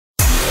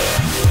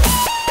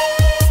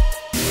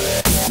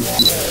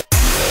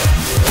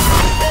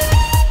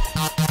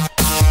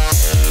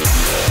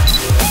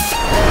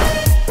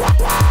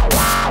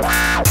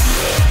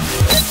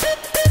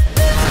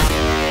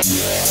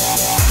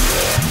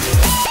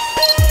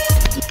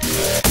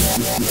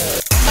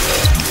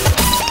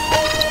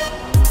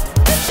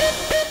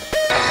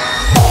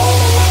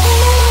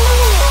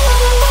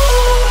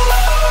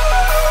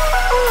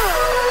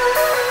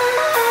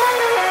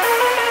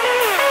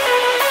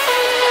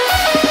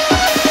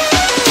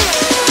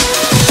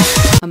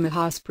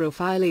Yamaha's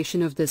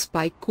profilation of this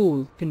bike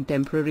cool,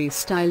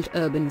 contemporary-styled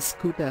urban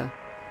scooter.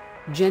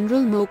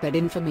 General Moped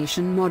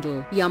Information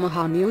Model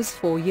Yamaha News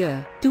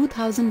 4-year,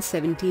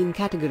 2017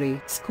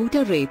 Category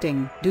Scooter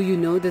Rating. Do you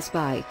know this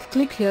bike?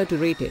 Click here to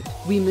rate it.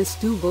 We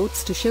missed 2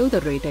 votes to show the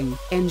rating.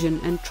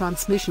 Engine and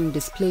transmission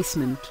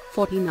displacement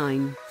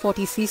 49,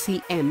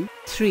 40cc M,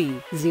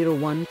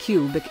 301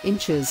 cubic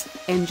inches.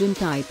 Engine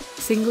type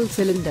single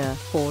cylinder,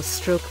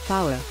 4-stroke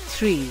power,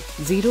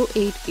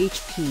 308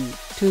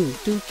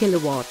 HP, 2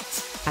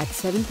 kilowatts. At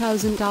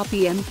 7000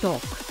 rpm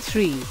torque,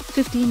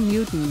 315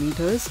 Newton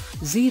meters,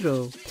 3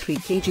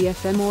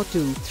 kgf-m or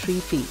 3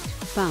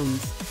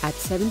 feet-pounds. At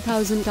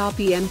 7000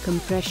 rpm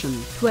compression,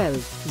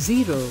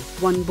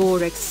 1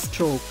 bore X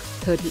stroke,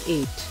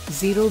 38,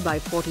 0 by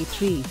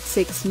 43,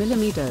 6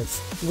 millimeters,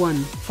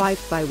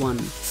 5 by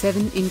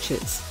 7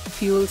 inches.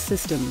 Fuel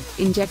system,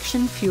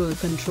 injection fuel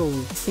control,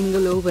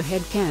 single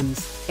overhead cams,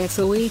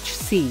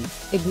 SOHC,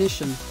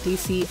 ignition,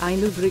 TCI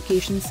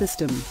lubrication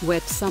system,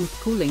 wet sump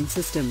cooling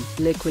system,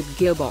 liquid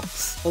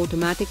gearbox,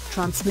 automatic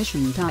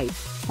transmission type,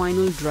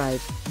 final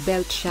drive,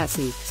 belt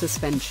chassis,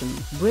 suspension,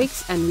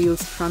 brakes and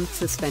wheels, front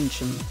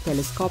suspension,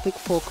 telescopic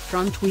fork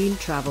front wheel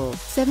travel,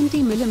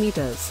 70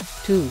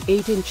 mm,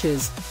 8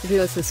 inches,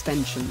 rear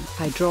suspension,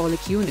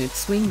 hydraulic unit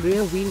swing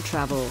rear wheel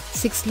travel,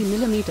 60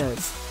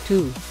 mm,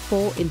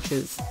 4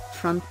 inches.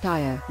 Front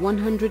tire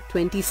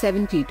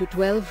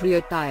 120/70/12,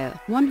 rear tire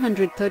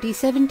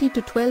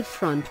 130/70/12,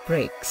 front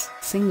brakes,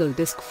 single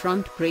disc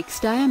front brakes,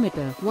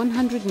 diameter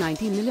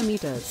 190 mm,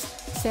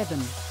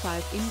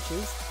 7.5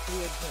 inches,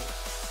 rear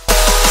brake.